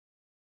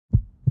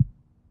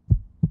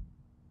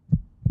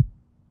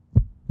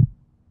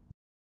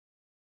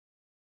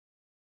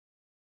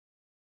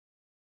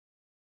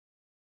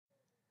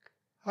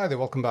Hi there,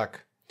 welcome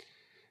back.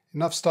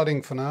 Enough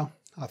studying for now.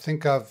 I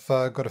think I've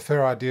got a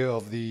fair idea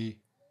of the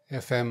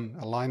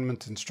FM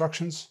alignment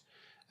instructions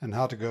and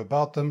how to go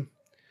about them.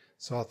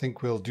 So I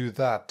think we'll do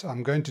that.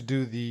 I'm going to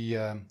do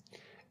the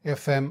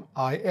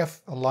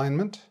FM-IF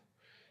alignment,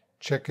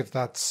 check if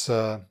that's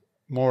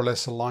more or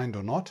less aligned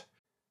or not.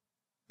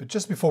 But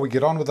just before we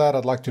get on with that,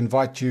 I'd like to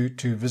invite you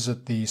to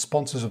visit the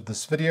sponsors of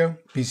this video,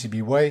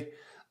 PCBWay.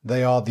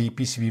 They are the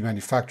PCB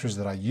manufacturers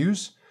that I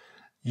use.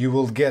 You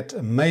will get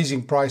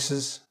amazing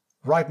prices.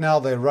 Right now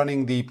they're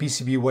running the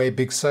PCBWay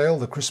Big Sale,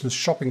 the Christmas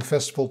Shopping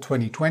Festival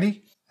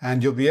 2020,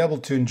 and you'll be able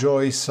to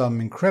enjoy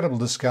some incredible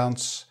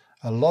discounts,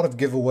 a lot of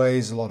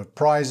giveaways, a lot of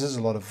prizes,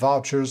 a lot of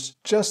vouchers,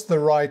 just the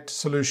right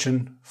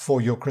solution for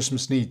your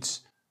Christmas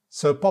needs.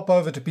 So pop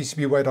over to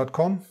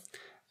PCBWay.com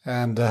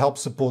and help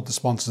support the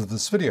sponsors of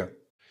this video.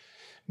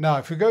 Now,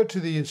 if we go to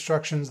the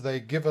instructions, they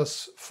give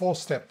us 4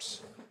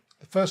 steps.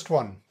 The first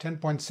one,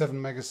 10.7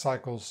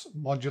 megacycles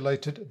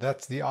modulated,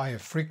 that's the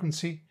IF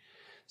frequency.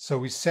 So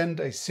we send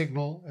a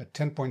signal at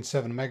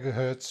 10.7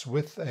 megahertz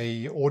with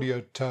a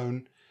audio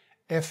tone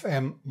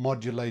FM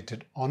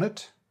modulated on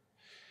it.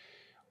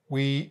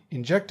 We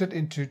inject it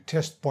into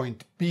test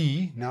point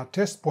B. Now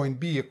test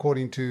point B,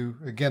 according to,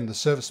 again, the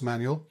service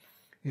manual,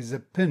 is a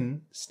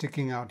pin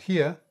sticking out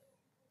here.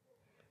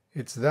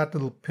 It's that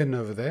little pin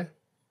over there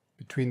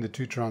between the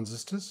 2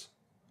 transistors.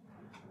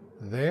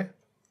 There.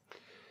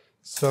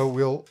 So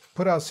we'll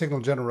put our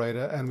signal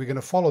generator and we're going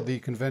to follow the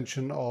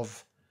convention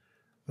of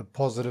the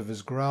positive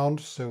is ground.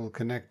 So we'll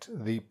connect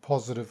the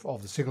positive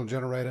of the signal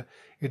generator.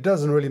 It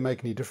doesn't really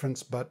make any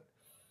difference, but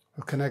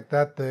we'll connect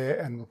that there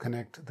and we'll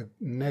connect the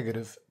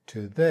negative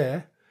to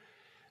there.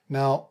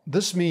 Now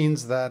this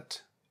means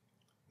that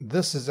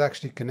this is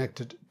actually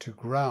connected to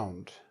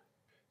ground.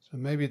 So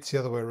maybe it's the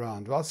other way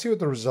around. Well, I'll see what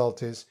the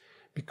result is.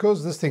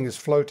 Because this thing is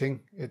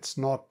floating, it's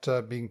not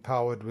being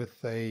powered with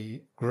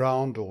a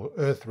ground or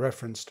earth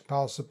referenced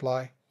power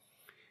supply.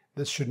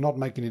 This should not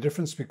make any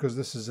difference because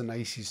this is an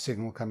AC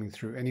signal coming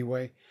through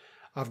anyway.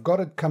 I've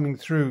got it coming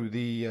through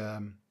the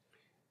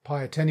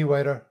pi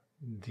attenuator,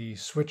 the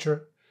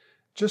switcher,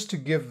 just to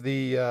give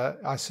the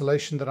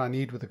isolation that I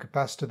need with the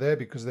capacitor there,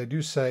 because they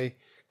do say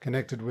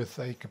connected with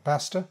a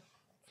capacitor.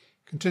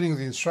 Continuing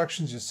the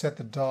instructions, you set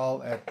the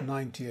dial at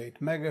 98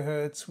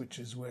 megahertz, which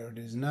is where it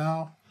is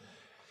now.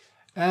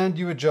 And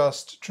you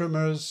adjust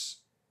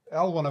trimmers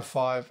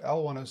L105,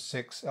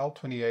 L106,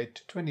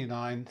 L28,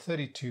 29,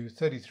 32,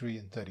 33,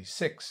 and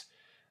 36.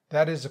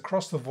 That is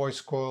across the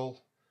voice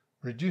coil.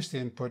 Reduce the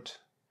input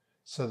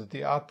so that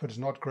the output is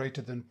not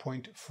greater than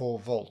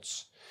 0.4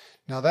 volts.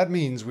 Now that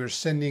means we're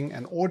sending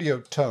an audio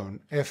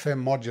tone, FM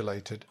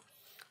modulated,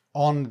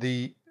 on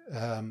the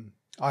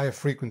IF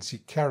frequency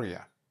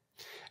carrier.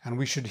 And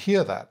we should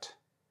hear that.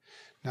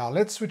 Now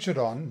let's switch it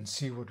on and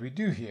see what we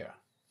do here.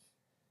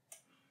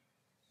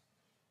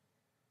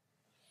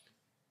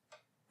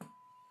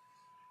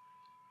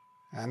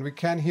 And we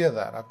can hear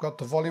that. I've got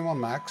the volume on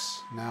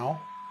max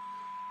now.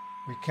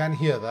 We can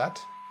hear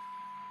that.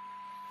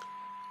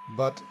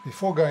 But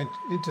before going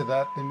into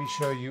that, let me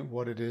show you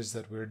what it is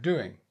that we're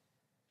doing.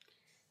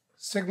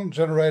 Signal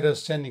generator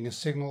is sending a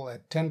signal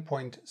at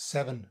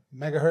 10.7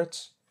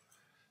 megahertz.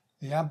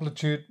 The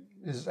amplitude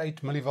is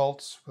 8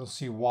 millivolts. We'll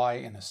see why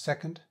in a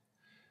second.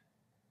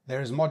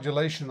 There is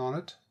modulation on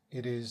it.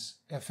 It is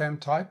FM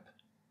type.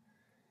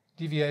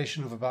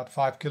 Deviation of about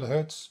 5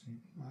 kilohertz.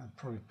 I'll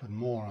probably put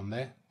more on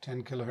there,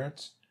 10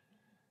 kilohertz.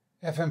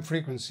 FM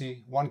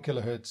frequency, 1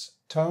 kilohertz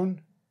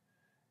tone.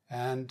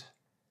 And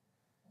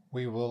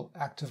we will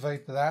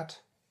activate that.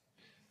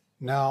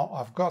 Now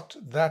I've got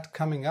that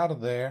coming out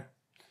of there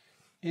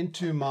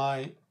into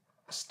my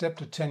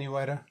stepped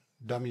attenuator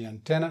dummy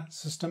antenna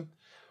system.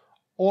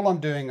 All I'm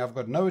doing, I've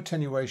got no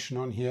attenuation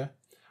on here.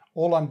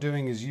 All I'm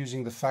doing is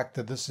using the fact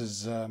that this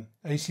is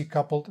AC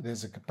coupled.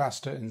 There's a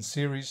capacitor in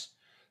series.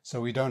 So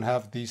we don't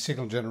have the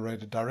signal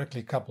generator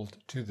directly coupled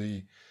to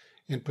the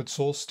input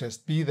source,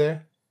 test B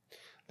there.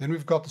 Then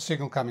we've got the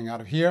signal coming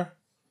out of here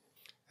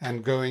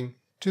and going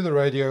to the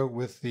radio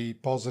with the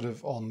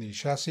positive on the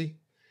chassis,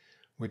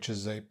 which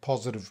is a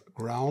positive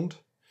ground,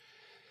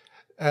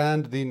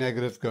 and the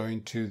negative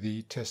going to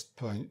the test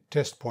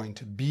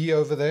point B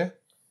over there.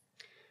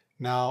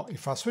 Now,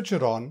 if I switch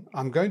it on,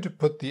 I'm going to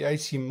put the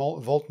AC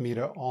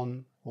voltmeter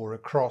on or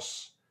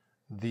across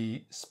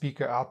the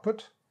speaker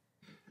output.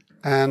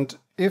 And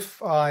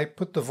if I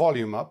put the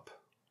volume up,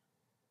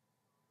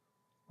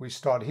 we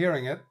start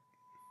hearing it.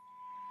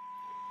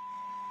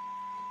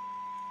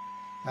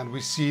 And we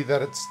see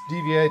that it's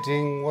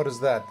deviating. What is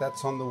that?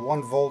 That's on the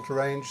 1 volt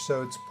range,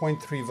 so it's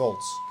 0.3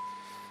 volts.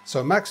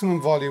 So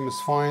maximum volume is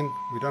fine.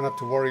 We don't have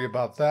to worry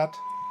about that.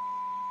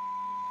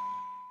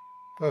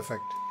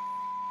 Perfect.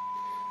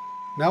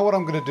 Now what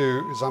I'm going to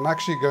do is I'm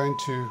actually going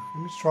to,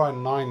 let me try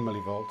 9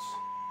 millivolts.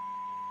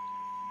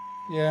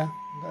 Yeah,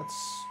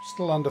 that's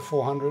still under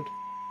 400.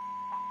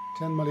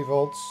 10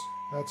 millivolts,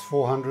 that's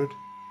 400.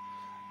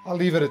 I'll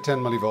leave it at 10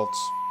 millivolts.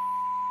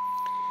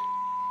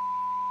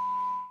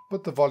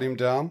 Put the volume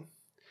down,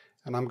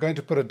 and I'm going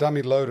to put a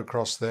dummy load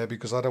across there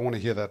because I don't want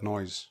to hear that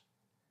noise.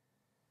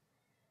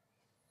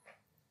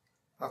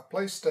 I've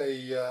placed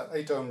a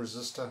 8 ohm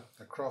resistor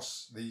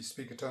across the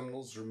speaker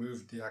terminals,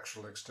 removed the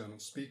actual external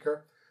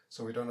speaker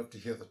so we don't have to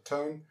hear the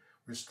tone.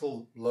 We're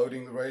still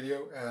loading the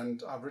radio,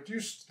 and I've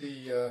reduced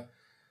the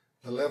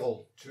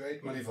level to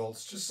 8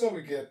 millivolts just so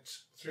we get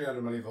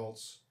 300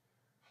 millivolts,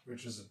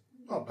 which is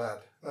not bad.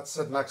 That's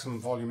at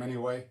maximum volume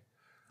anyway.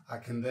 I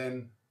can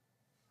then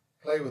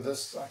play with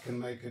this. I can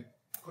make it,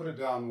 put it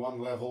down one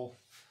level,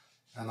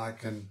 and I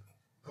can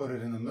put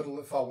it in the middle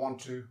if I want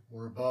to,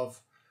 or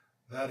above.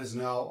 That is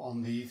now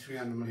on the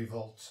 300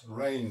 millivolts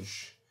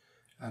range,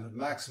 and at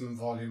maximum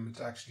volume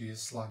it actually is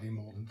slightly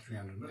more than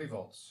 300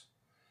 millivolts.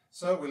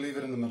 So we'll leave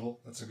it in the middle.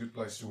 That's a good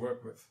place to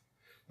work with.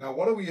 Now,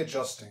 what are we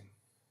adjusting?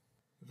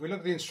 If we look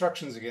at the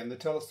instructions again, they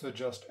tell us to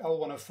adjust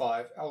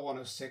L105,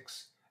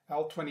 L106,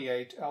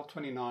 L28,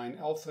 L29,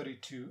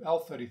 L32,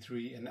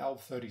 L33 and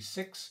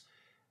L36,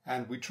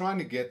 and we're trying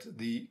to get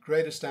the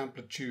greatest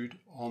amplitude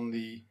on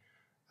the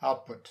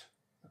output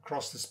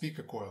across the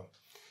speaker coil.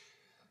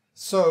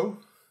 So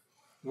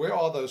where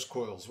are those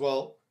coils?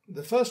 Well,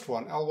 the first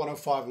one,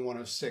 L105 and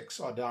 106,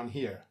 are down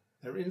here.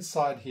 They're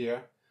inside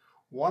here.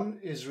 One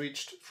is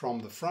reached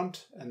from the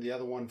front and the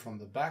other one from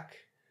the back.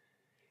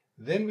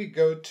 Then we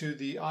go to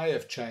the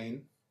IF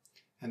chain,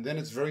 and then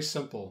it's very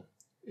simple.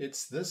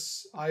 It's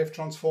this IF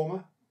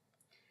transformer.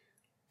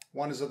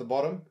 One is at the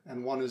bottom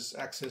and one is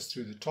accessed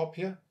through the top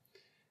here.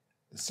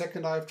 The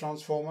second IF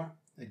transformer,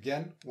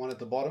 again, one at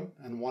the bottom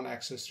and one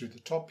accessed through the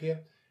top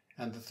here.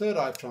 And the third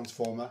IF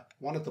transformer,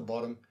 one at the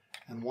bottom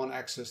and one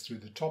access through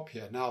the top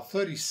here. Now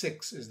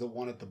 36 is the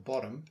one at the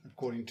bottom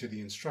according to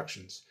the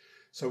instructions.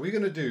 So we're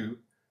going to do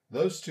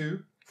those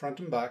two front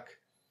and back,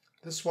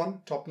 this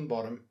one top and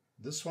bottom,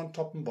 this one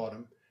top and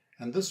bottom,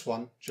 and this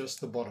one just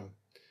the bottom.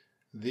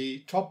 The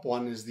top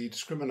one is the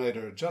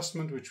discriminator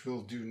adjustment, which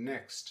we'll do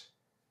next.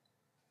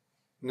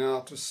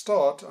 Now to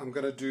start, I'm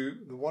going to do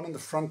the one in the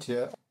front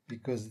here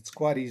because it's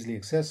quite easily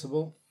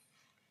accessible.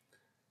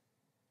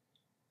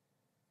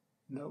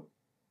 No.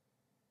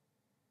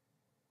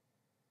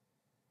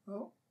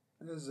 Oh,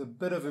 there's a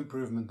bit of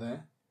improvement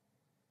there.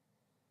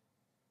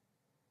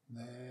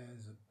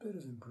 There's a bit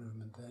of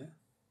improvement there.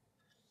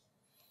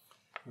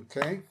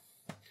 Okay.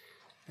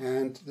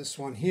 And this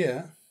one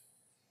here,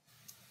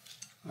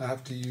 I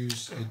have to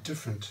use a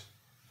different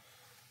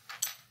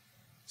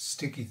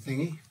sticky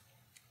thingy.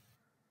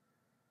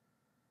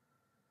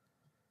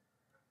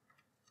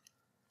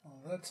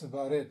 Well, that's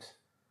about it.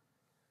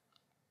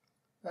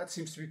 That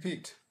seems to be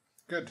peaked.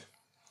 Good.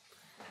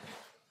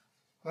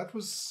 That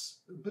was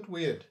a bit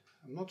weird.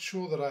 I'm not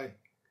sure that I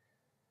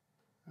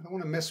don't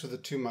want to mess with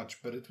it too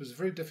much, but it was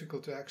very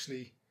difficult to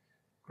actually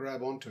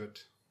grab onto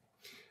it.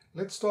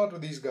 Let's start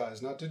with these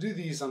guys. Now to do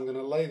these, I'm going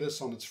to lay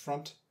this on its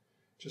front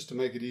just to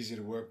make it easier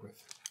to work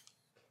with.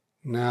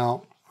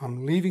 Now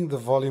I'm leaving the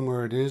volume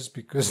where it is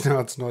because now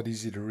it's not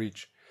easy to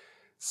reach.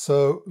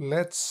 So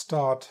let's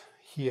start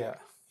here.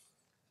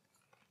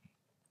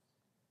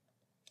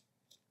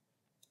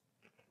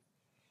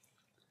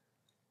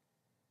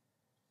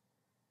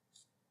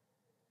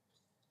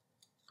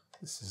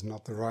 This is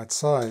not the right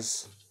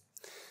size.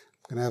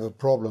 I'm going to have a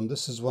problem.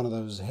 This is one of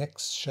those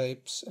hex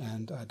shapes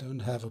and I don't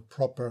have a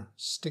proper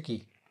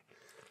sticky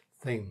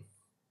thing.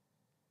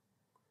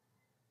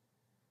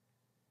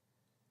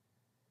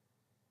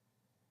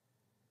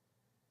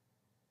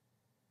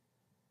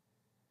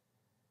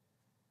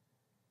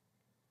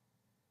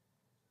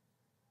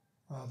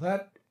 Well,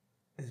 that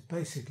is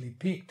basically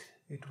peaked.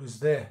 It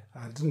was there.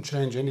 I didn't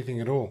change anything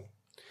at all.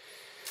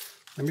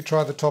 Let me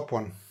try the top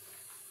one.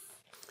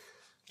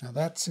 Now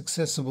that's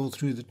accessible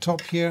through the top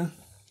here.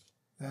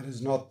 That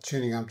is not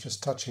tuning, I'm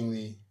just touching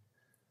the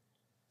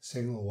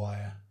signal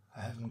wire.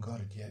 I haven't got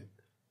it yet.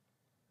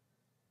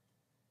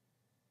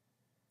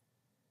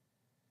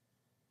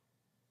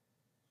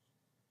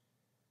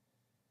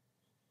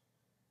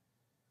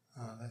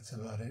 Oh, that's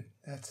about it.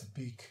 That's a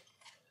peak.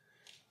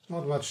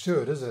 Not much to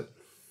it, is it?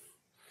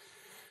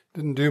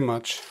 Didn't do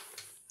much.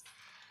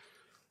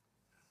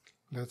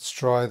 Let's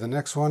try the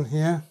next one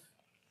here.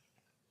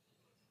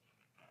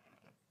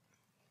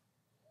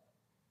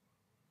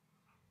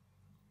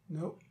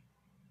 Nope.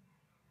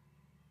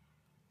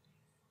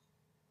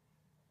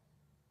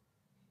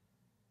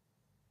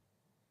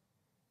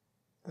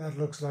 That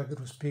looks like it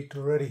was peaked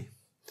already.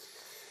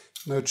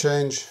 No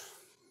change.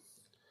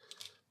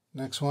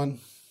 Next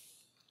one.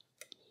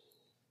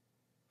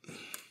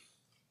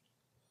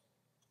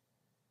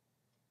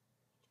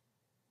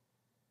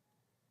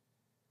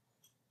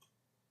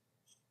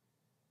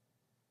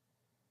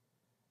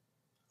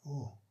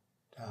 Oh,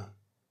 down.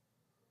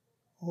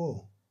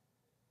 Oh.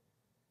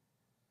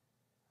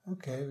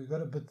 Okay, we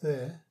got a bit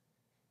there.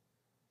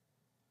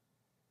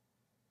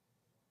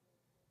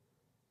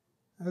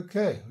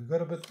 Okay, we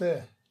got a bit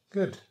there.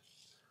 Good.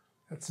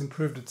 That's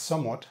improved it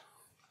somewhat.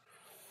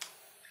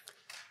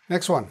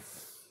 Next one.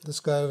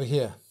 This guy over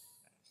here.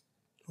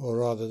 Or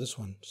rather this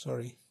one,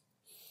 sorry.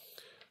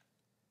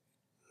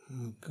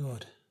 Oh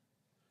God.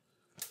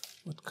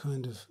 What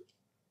kind of...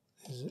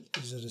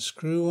 Is it a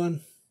screw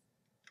one?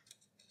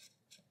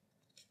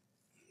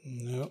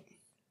 No.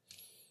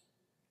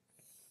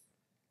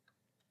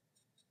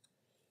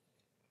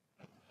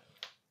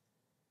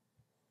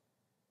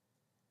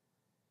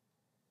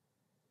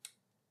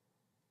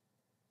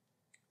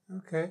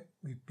 Okay,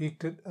 we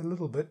peaked it a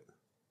little bit.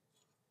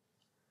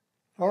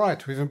 All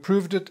right, we've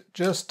improved it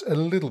just a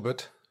little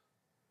bit,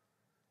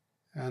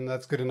 and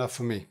that's good enough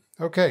for me.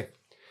 Okay,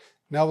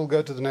 now we'll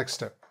go to the next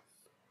step.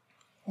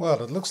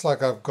 Well, it looks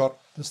like I've got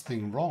this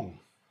thing wrong.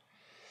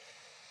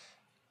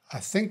 I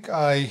think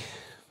I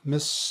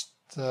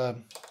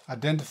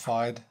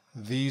identified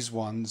these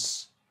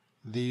ones,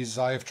 these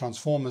IF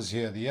transformers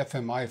here, the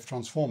FM IF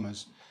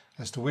transformers,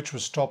 as to which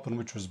was top and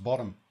which was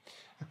bottom.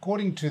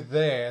 According to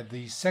there,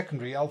 the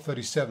secondary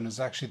L37 is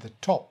actually the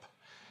top,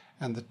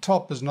 and the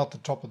top is not the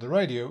top of the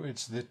radio,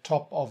 it's the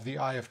top of the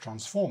IF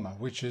transformer,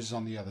 which is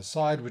on the other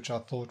side, which I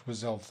thought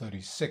was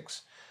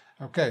L36.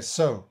 Okay,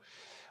 so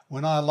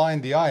when I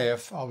aligned the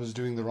IF, I was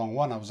doing the wrong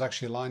one. I was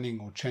actually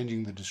aligning or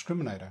changing the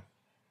discriminator.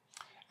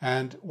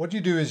 And what you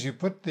do is you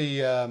put the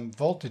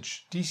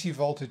DC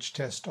voltage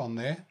test on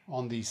there,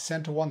 on the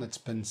center one, that's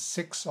pin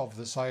 6 of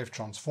this IF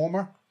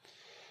transformer.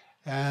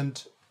 And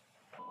see,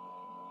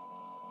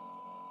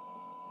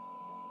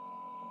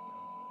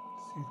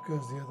 it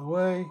goes the other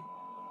way.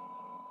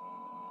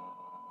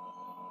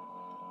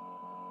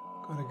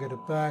 Got to get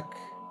it back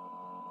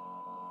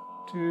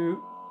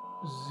to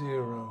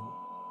 0.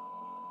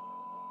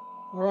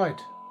 All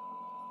right.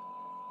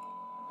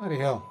 Bloody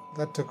hell,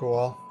 that took a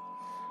while.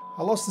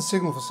 I lost the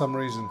signal for some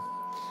reason,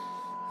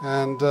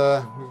 and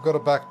we've got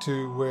it back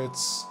to where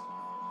it's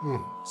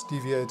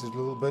deviated a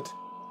little bit.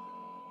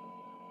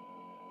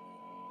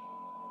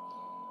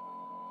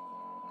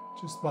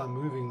 Just by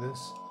moving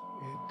this,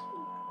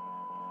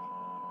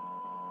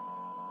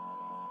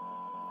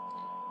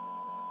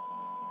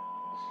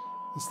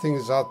 this thing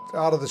is out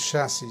of the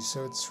chassis,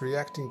 so it's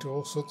reacting to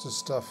all sorts of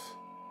stuff.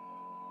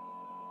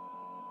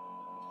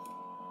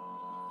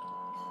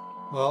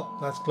 Well,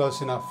 that's close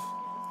enough.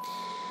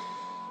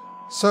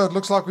 So it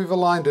looks like we've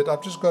aligned it.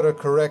 I've just got to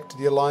correct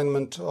the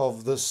alignment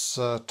of this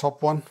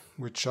top one,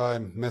 which I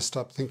messed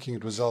up thinking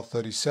it was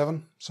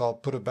L37. So I'll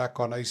put it back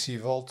on AC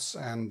volts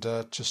and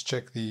just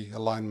check the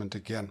alignment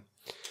again.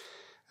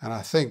 And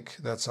I think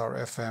that's our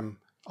FM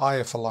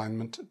IF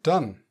alignment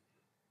done.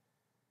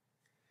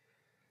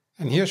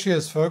 And here she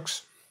is,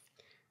 folks,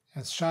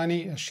 as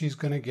shiny as she's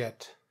going to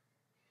get.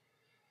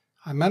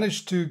 I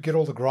managed to get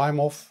all the grime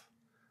off.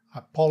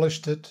 I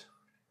polished it.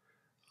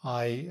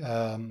 I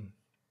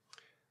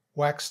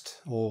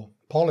waxed or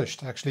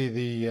polished actually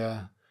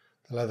the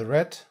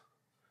leatherette,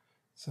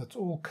 so it's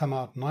all come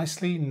out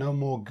nicely. No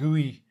more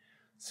gooey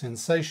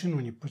sensation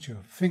when you put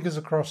your fingers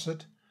across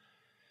it.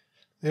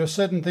 There are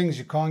certain things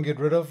you can't get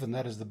rid of, and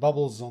that is the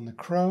bubbles on the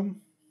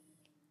chrome,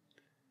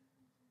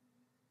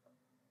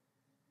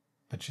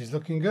 but she's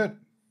looking good.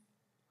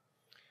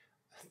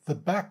 The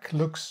back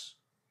looks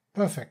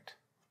perfect.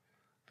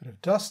 Bit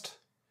of dust.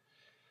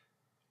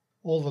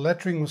 All the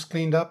lettering was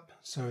cleaned up,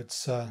 so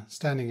it's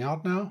standing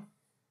out now.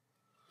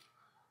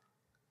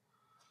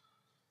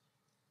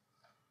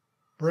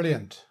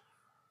 Brilliant.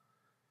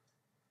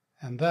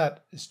 And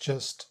that is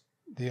just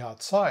the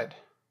outside.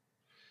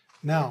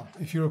 Now,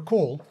 if you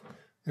recall,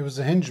 there was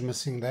a hinge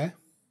missing there.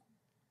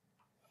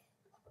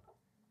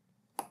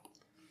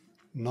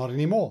 Not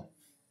anymore.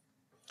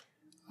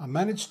 I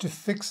managed to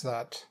fix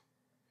that,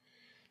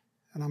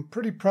 and I'm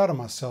pretty proud of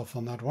myself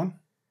on that one.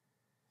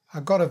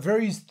 I got a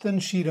very thin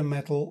sheet of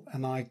metal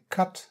and I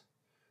cut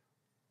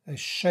a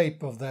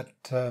shape of that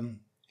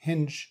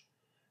hinge,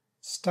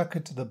 stuck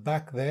it to the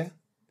back there,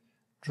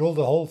 drilled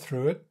a hole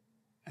through it,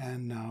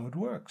 and now it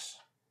works,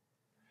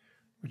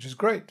 which is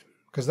great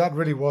because that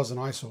really was an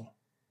eyesore.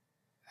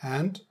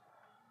 And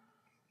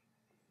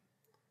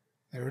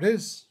there it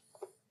is.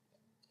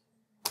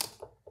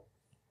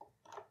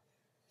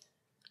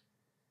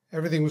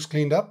 Everything was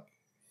cleaned up.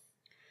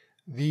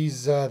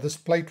 This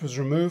plate was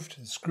removed,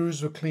 the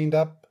screws were cleaned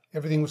up,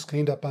 everything was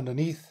cleaned up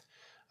underneath.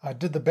 I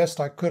did the best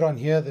I could on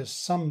here.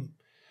 There's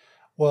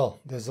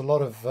a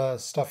lot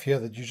of stuff here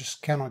that you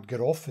just cannot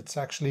get off. It's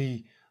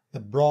actually the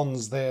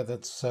bronze there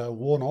that's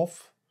worn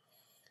off.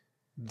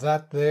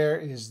 That there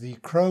is the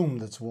chrome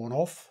that's worn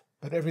off,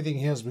 but everything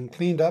here has been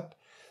cleaned up.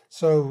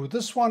 So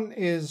this one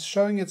is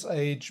showing its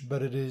age,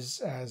 but it is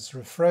as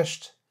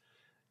refreshed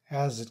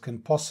as it can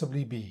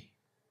possibly be.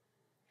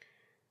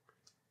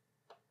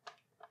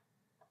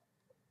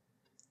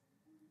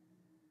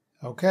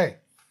 Okay,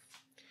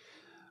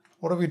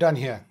 what have we done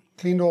here?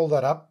 Cleaned all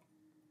that up.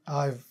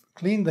 I've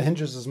cleaned the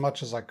hinges as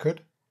much as I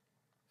could.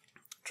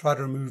 Tried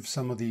to remove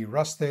some of the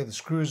rust there. The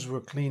screws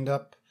were cleaned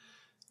up.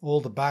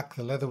 All the back,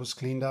 the leather was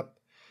cleaned up.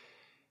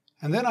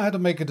 And then I had to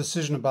make a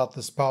decision about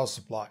this power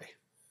supply.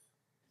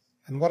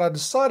 And what I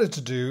decided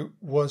to do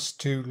was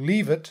to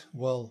leave it,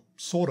 well,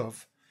 sort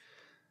of.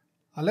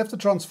 I left the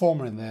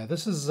transformer in there.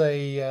 This is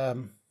a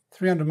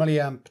 300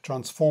 milliamp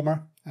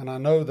transformer. And I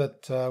know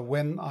that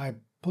when I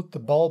put the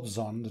bulbs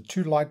on, the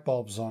 2 light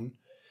bulbs on,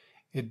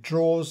 it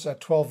draws at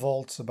 12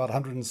 volts about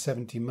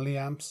 170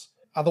 milliamps.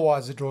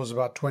 Otherwise it draws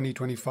about 20,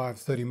 25,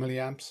 30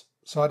 milliamps.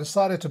 So I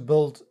decided to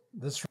build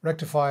this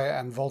rectifier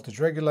and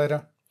voltage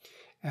regulator.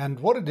 And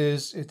what it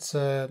is, it's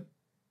a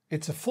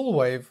full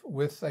wave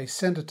with a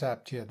center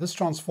tapped here. This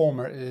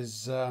transformer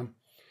is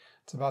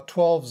it's about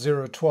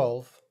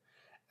 12012,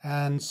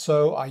 And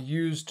so I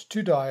used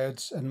 2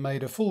 diodes and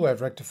made a full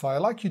wave rectifier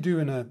like you do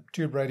in a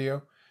tube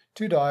radio.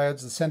 2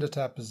 diodes, the center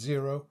tap is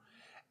 0,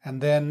 and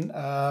then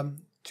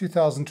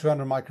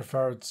 2200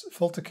 microfarads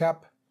filter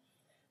cap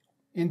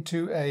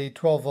into a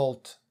 12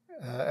 volt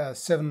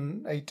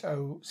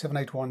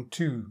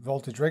 7812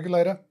 voltage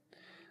regulator,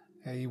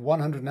 a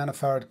 100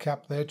 nanofarad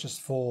cap there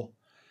just for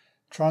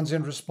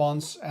transient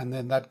response, and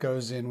then that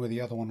goes in where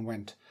the other one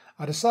went.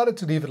 I decided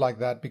to leave it like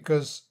that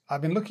because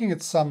I've been looking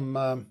at some,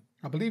 I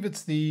believe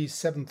it's the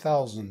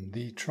 7000,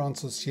 the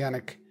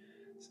Trans-Oceanic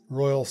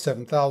Royal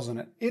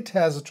 7000. It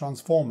has a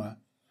transformer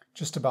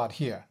just about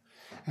here.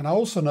 And I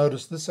also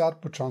noticed this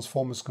output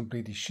transformer is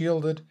completely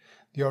shielded.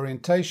 The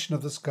orientation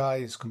of this guy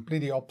is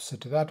completely opposite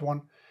to that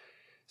one.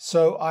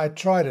 So I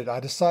tried it. I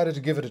decided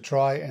to give it a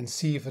try and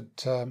see if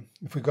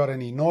we got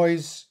any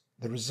noise.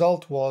 The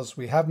result was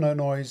we have no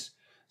noise,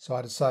 so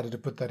I decided to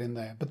put that in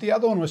there. But the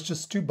other one was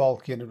just too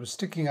bulky and it was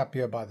sticking up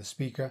here by the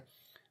speaker.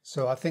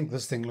 So I think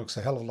this thing looks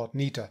a hell of a lot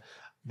neater.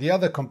 The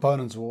other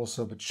components were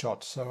also a bit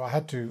shot, so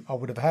I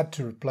would have had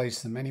to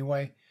replace them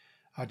anyway.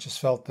 I just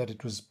felt that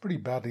it was pretty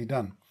badly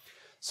done.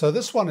 So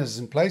this one is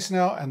in place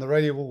now and the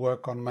radio will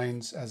work on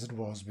mains as it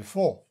was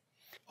before.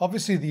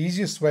 Obviously the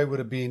easiest way would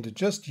have been to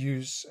just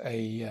use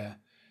a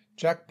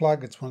jack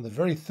plug. It's one of the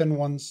very thin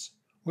ones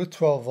with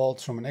 12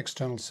 volts from an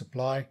external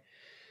supply.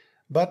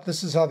 But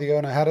this is how the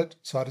owner had it,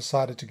 so I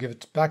decided to give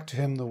it back to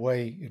him the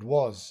way it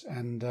was.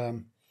 And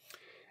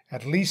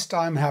at least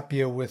I'm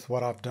happier with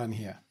what I've done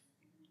here.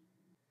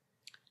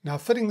 Now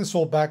fitting this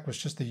all back was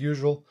just the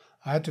usual.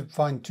 I had to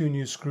find 2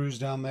 new screws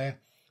down there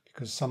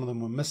because some of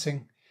them were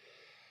missing.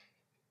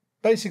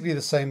 Basically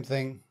the same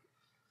thing.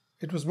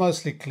 It was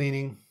mostly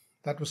cleaning.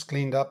 That was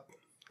cleaned up,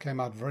 came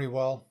out very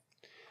well.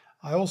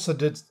 I also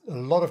did a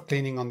lot of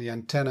cleaning on the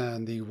antenna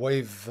and the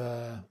wave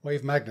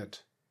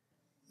magnet.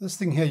 This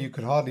thing here, you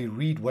could hardly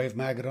read wave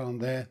magnet on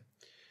there.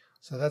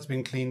 So that's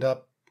been cleaned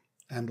up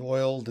and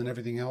oiled and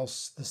everything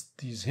else.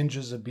 These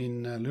hinges have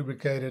been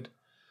lubricated.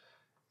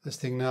 This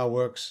thing now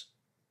works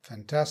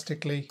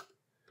fantastically.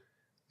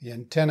 The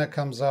antenna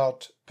comes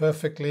out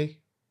perfectly.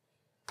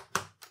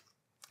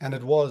 And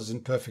it was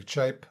in perfect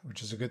shape,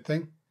 which is a good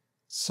thing.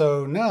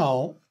 So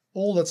now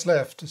all that's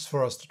left is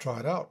for us to try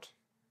it out.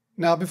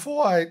 Now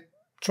before I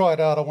try it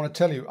out, I want to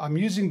tell you, I'm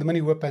using the mini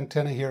whip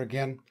antenna here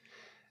again.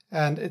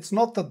 And it's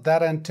not that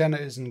that antenna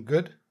isn't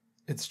good.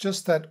 It's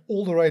just that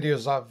all the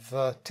radios I've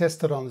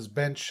tested on this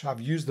bench, I've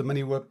used the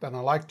mini whip, and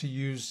I like to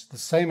use the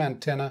same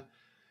antenna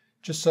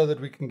just so that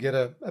we can get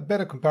a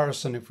better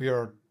comparison if we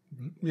are,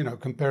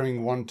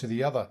 comparing one to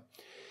the other.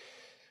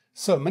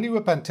 So mini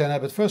whip antenna,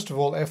 but first of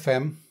all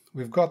FM.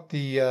 We've got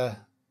the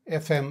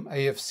FM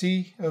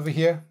AFC over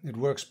here. It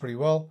works pretty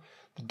well.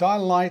 The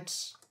dial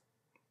lights,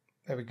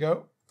 there we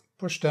go,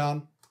 push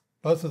down,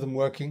 both of them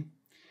working.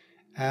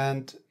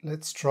 And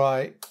let's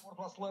try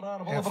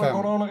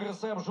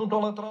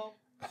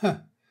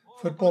FM.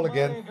 Football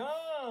again.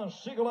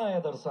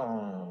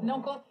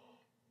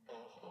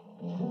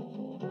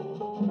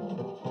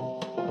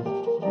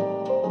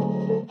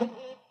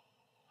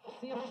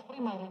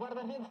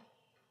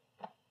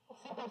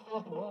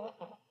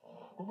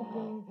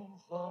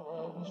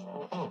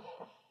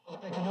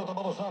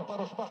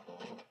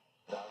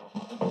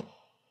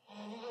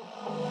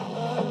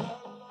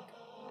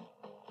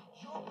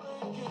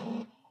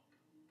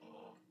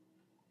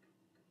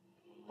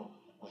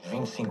 Os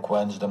 25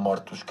 anos da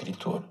morte do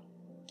escritor.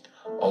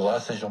 Olá,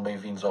 sejam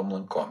bem-vindos ao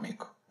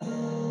Melancómico.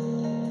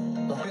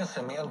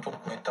 Pensamento,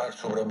 comentário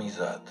sobre a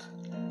amizade.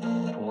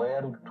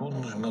 Tolero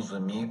todos os meus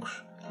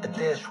amigos,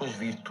 até as suas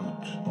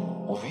virtudes.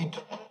 O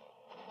Vitor.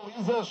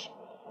 Lisas,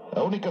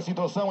 a única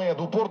situação é a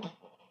do Porto.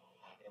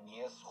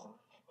 MS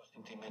romântico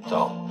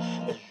sentimental.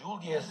 A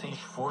Júlia é sem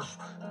esforço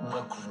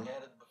uma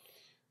cozinheira de...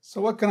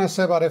 So what can I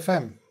say about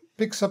FM?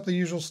 Picks up the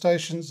usual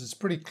stations, it's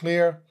pretty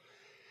clear.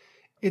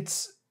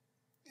 It's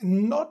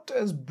not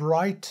as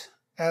bright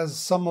as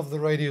some of the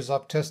radios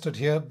I've tested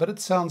here, but it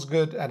sounds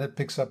good and it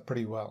picks up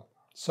pretty well.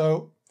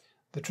 So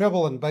the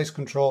treble and bass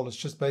control is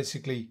just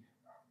basically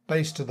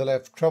bass to the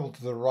left, treble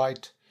to the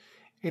right.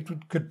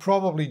 It could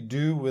probably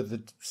do with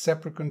the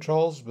separate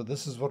controls, but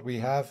this is what we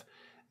have.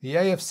 The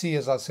AFC,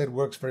 as I said,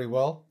 works very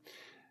well.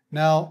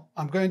 Now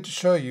I'm going to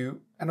show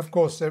you, and of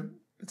course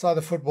it's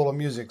either football or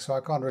music, so I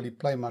can't really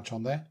play much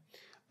on there.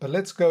 But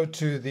let's go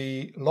to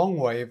the long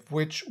wave,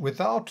 which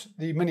without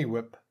the mini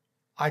whip,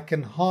 I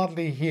can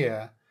hardly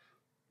hear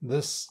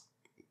this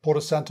Porto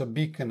Santo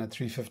beacon at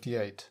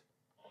 358.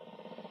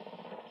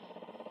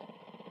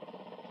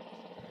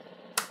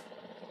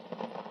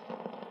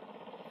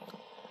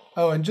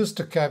 Oh, and just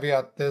a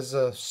caveat, there's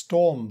a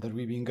storm that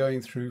we've been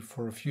going through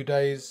for a few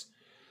days,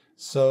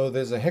 so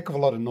there's a heck of a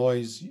lot of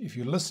noise. If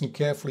you listen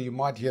carefully, you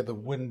might hear the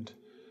wind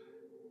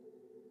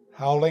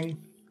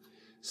howling.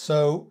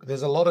 So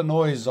there's a lot of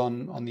noise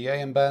on the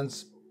AM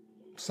bands.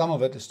 Some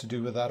of it is to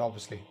do with that,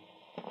 obviously.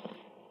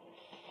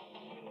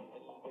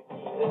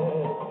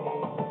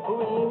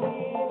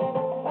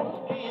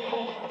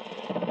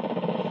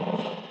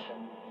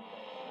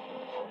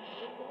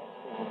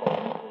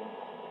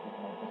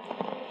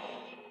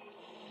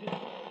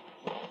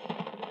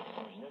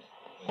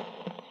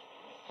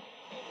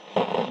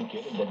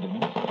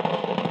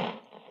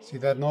 See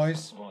that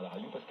noise?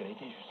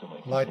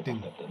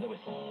 Lightning.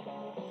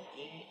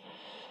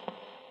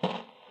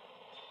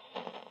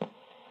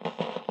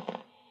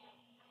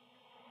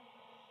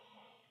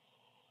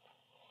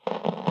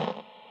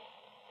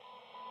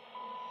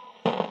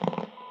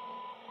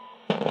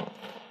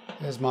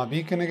 There's my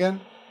beacon again.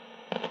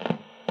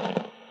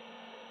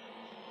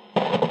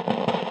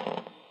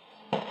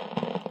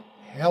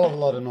 Hell of a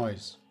lot of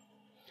noise.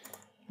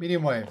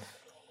 Medium wave.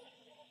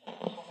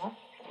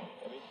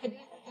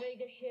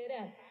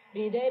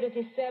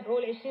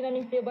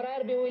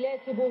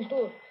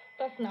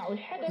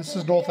 This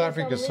is North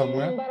Africa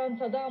somewhere.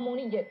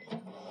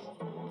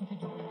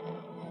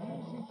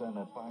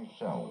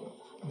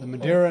 The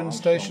Madeiran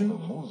station.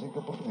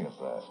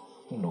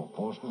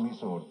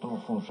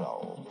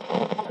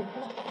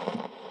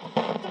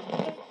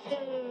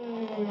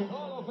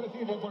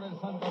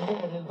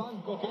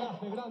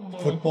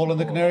 Football in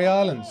the Canary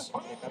Islands.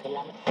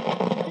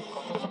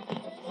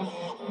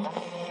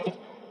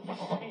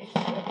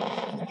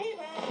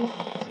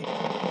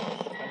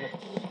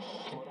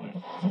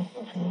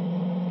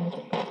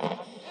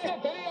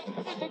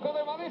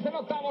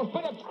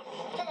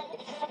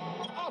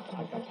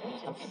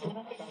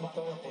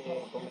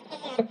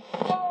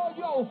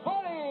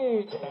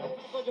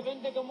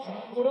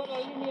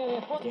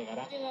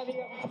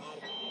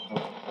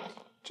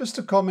 Just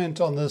a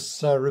comment on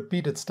this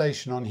repeated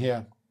station on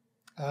here.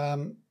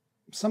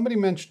 Somebody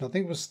mentioned, I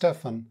think it was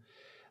Stefan,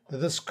 that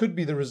this could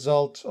be the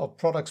result of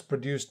products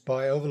produced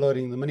by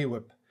overloading the mini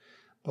whip.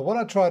 But what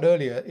I tried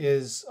earlier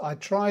is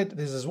there's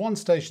this one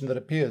station that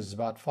appears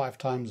about 5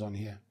 times on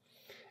here.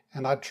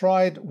 And I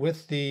tried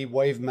with the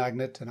wave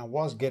magnet and I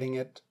was getting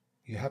it.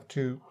 You have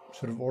to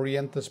sort of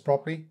orient this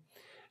properly.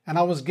 And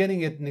I was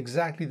getting it in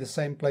exactly the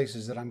same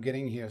places that I'm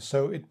getting here.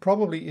 So it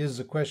probably is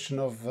a question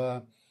of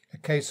a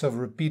case of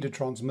repeated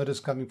transmitters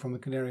coming from the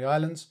Canary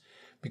Islands.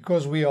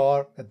 Because we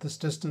are at this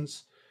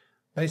distance,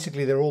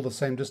 basically they're all the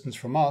same distance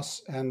from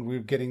us, and we're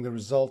getting the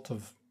result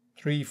of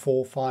 3,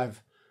 4,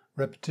 5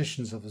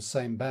 repetitions of the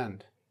same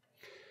band.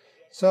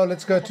 So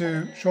let's go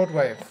to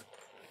shortwave.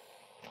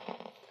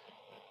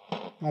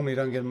 Normally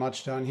don't get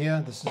much down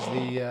here. This is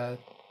the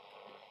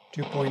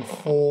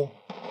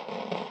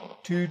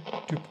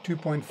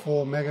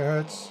 2.4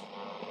 megahertz.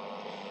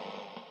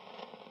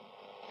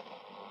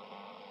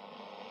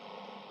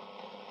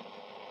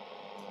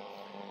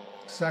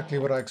 Exactly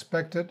what I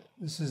expected.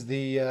 This is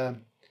the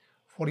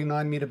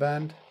 49 meter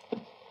band.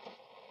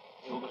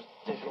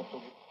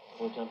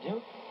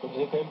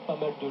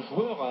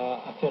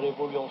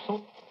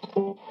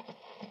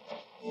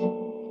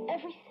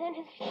 Every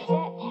sentence she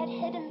said had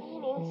hidden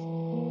meanings.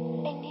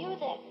 I knew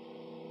that.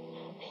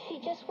 She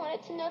just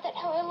wanted to know that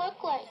how I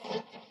look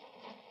like.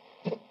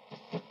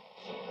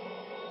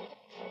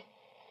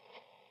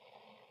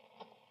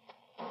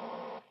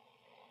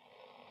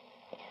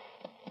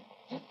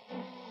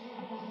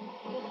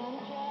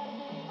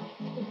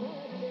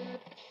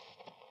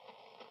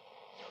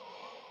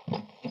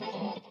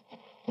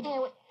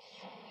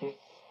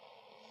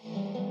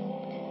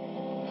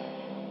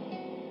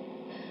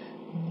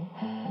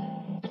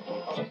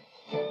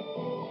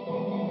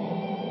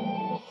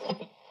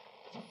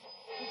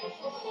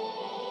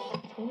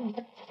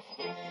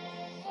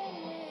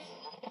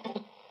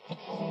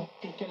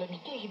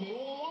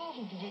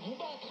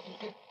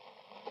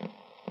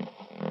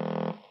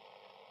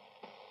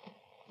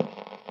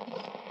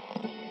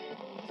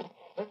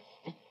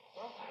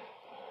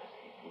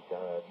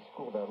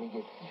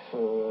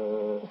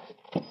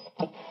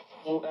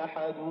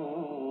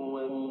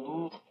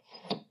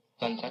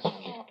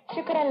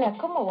 شكرا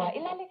لكم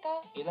وإلى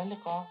اللقاء. إلى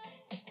اللقاء.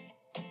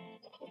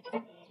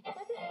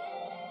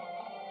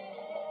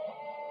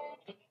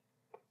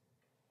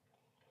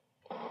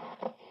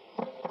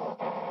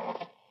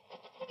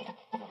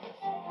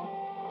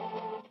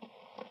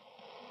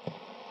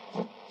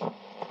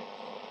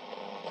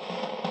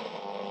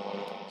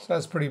 So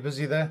that's pretty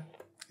busy there.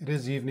 It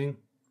is evening.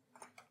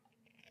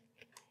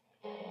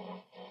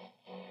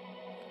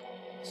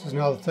 This is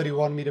now the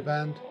 31 meter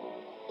band.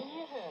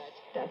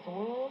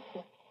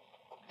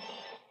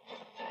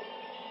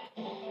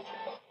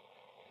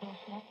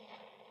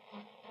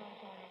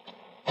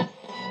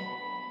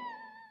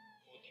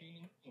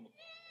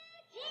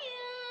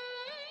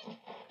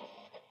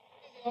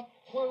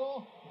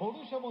 Juego,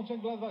 Borussia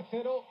Mönchengladbach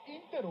 0,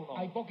 Inter 1.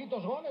 Hay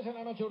poquitos goles en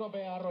la noche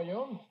europea,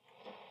 Rollón.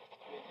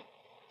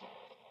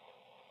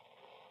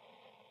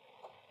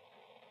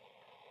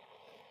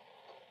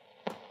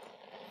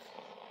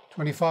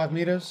 25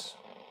 meters.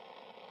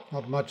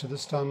 Not much at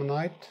this time of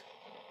night.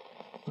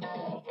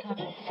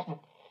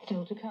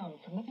 Still to come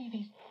from the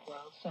BBC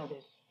World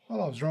Service.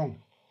 Well, I was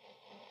wrong.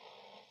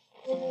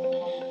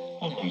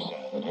 Thank you,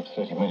 sir. The next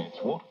 30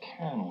 minutes. What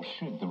can or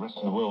should the rest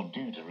of the world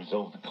do to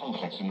resolve the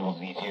conflicts in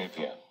northern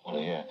Ethiopia? Well,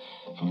 I hear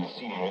from the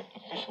senior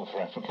official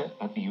for Africa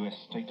at the US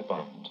State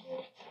Department.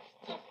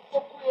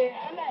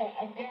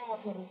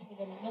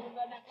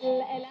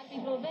 El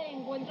árbitro de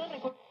encuentro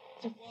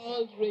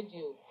World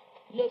Radio.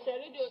 Los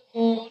saludos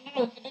de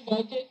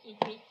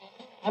Jesucristo.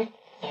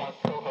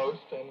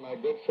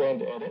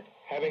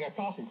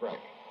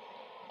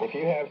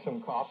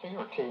 some coffee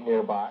or tea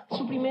nearby.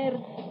 Su primer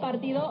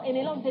partido en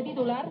el 11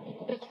 titular.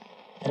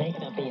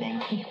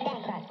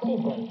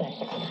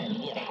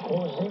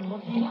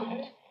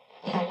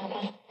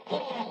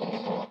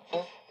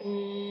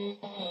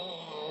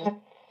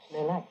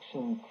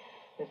 Election.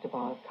 Mr.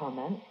 Barr's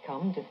comments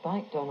come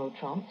despite Donald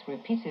Trump's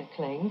repeated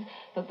claims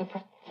that the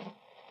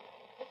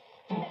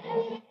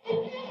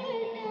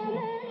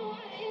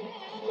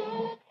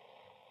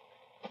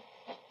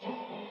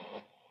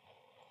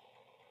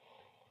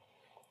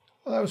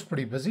Well, that was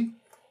pretty busy.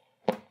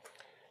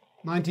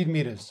 19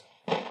 meters.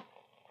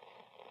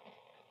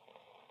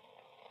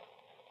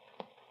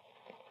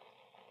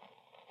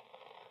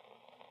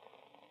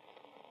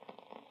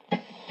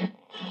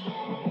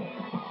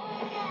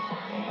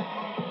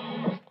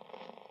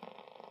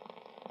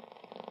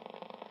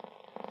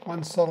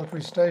 One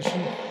solitary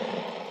station,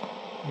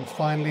 and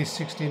finally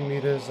 16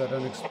 meters. I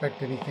don't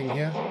expect anything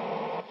here.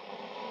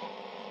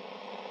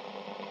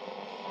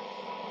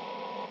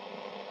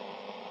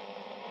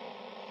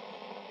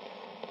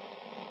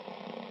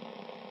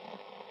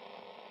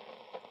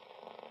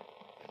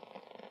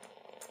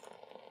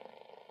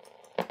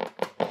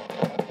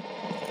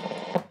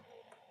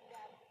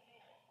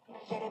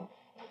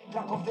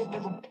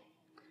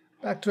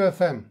 Back to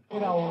FM.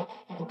 Well,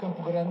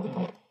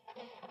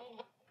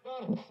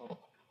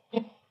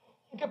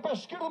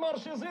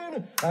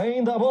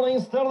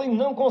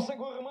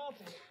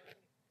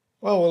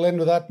 we'll end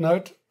with that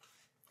note.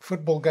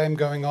 Football game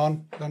going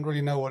on. Don't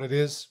really know what it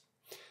is,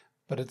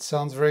 but it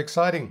sounds very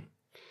exciting.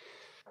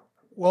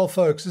 Well,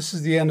 folks, this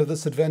is the end of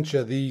this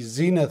adventure. The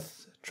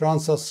Zenith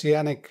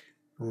Trans-Oceanic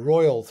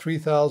Royal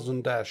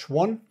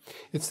 3000-1.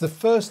 It's the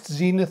first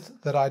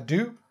Zenith that I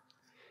do.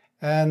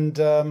 And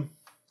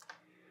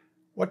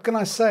what can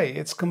I say?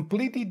 It's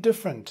completely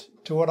different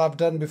to what I've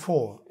done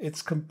before.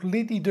 It's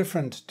completely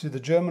different to the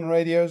German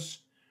radios.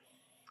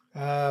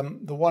 The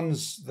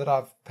ones that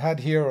I've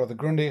had here are the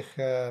GRUNDIG.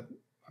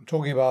 I'm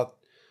talking about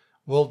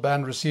world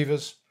band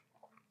receivers.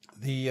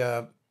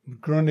 The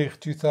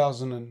GRUNDIG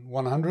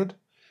 2100,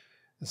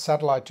 the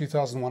Satellite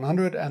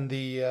 2100, and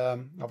the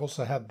I've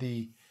also had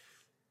the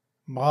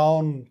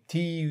Braun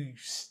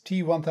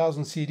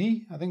T1000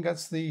 CD. I think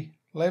that's the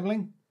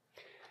labeling.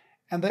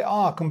 And they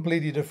are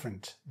completely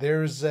different.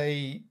 There's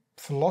a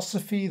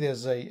philosophy,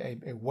 there's a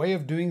way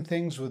of doing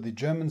things with the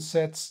German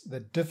sets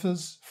that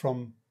differs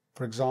from,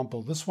 for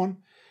example, this one.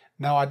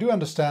 Now, I do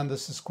understand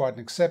this is quite an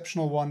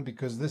exceptional one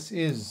because this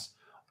is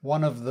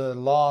one of the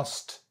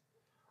last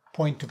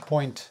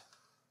point-to-point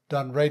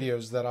done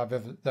radios that I've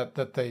ever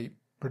that they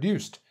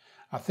produced.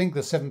 I think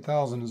the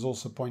 7000 is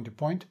also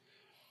point-to-point,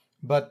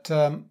 but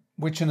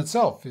which in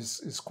itself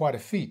is quite a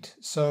feat.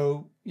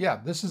 So yeah,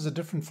 this is a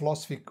different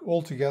philosophy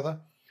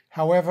altogether.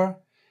 However,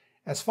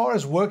 as far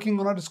as working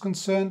on it is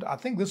concerned, I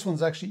think this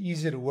one's actually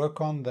easier to work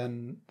on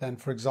than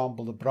for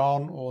example, the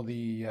Braun or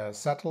the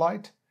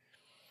Satellite.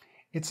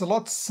 It's a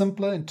lot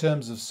simpler in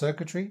terms of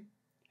circuitry.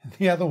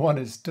 The other one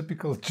is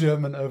typical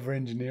German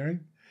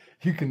over-engineering.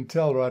 You can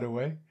tell right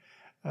away.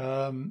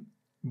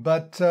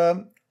 But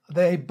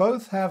they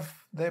both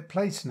have their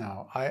place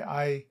now.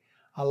 I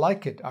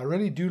like it. I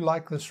really do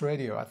like this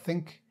radio. I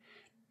think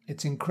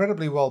it's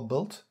incredibly well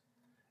built.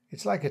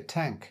 It's like a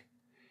tank.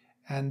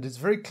 And it's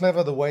very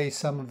clever the way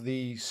some of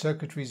the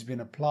circuitry has been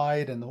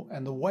applied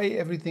and the way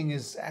everything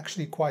is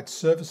actually quite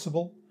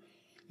serviceable.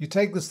 You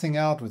take this thing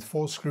out with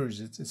 4 screws,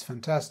 it's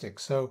fantastic.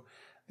 So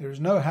there is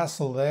no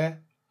hassle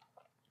there.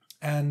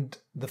 And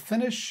the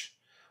finish,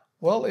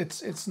 well,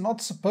 it's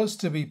not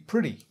supposed to be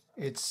pretty.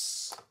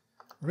 It's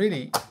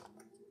really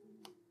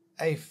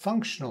a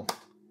functional,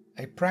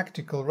 a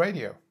practical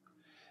radio.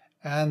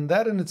 And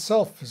that in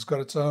itself has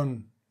got its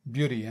own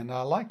beauty, and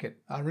I like it.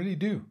 I really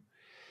do.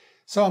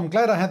 So I'm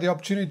glad I had the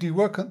opportunity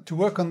to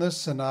work on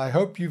this, and I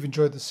hope you've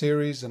enjoyed the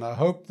series, and I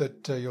hope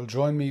that you'll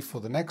join me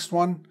for the next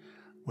one,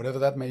 whatever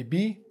that may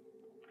be.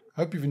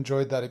 I hope you've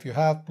enjoyed that. If you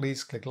have,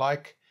 please click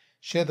like,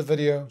 share the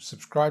video,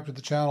 subscribe to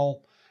the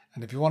channel,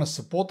 and if you want to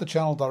support the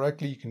channel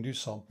directly, you can do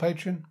so on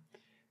Patreon.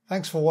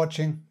 Thanks for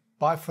watching.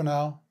 Bye for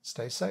now.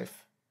 Stay safe.